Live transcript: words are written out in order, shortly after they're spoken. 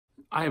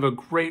I have a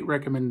great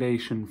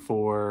recommendation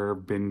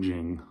for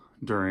binging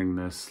during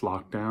this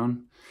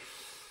lockdown,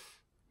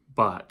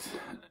 but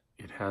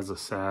it has a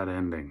sad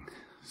ending.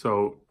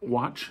 So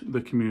watch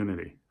The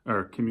Community,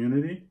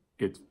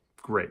 it's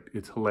great,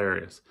 it's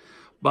hilarious.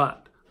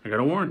 But I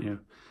gotta warn you,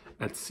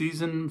 at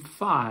season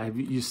 5,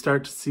 you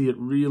start to see it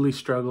really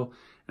struggle,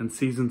 and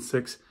season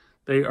 6,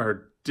 they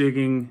are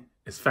digging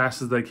as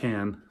fast as they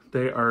can.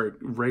 They are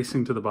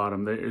racing to the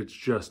bottom. It's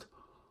just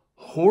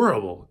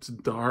horrible. It's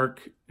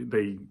dark.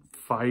 They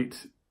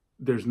fight.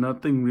 There's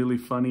nothing really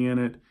funny in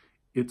it.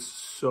 It's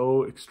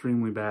so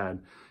extremely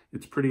bad.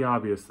 It's pretty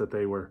obvious that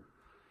they were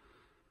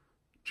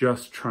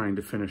just trying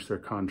to finish their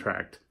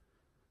contract.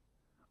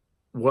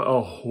 What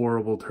a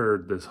horrible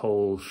turd this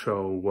whole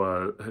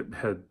show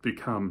had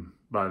become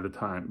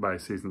by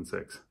season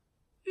 6.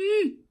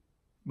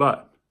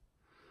 But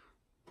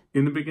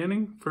in the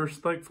beginning,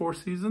 first like 4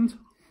 seasons,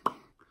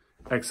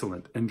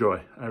 excellent.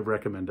 Enjoy. I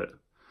recommend it.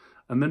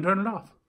 And then turn it off.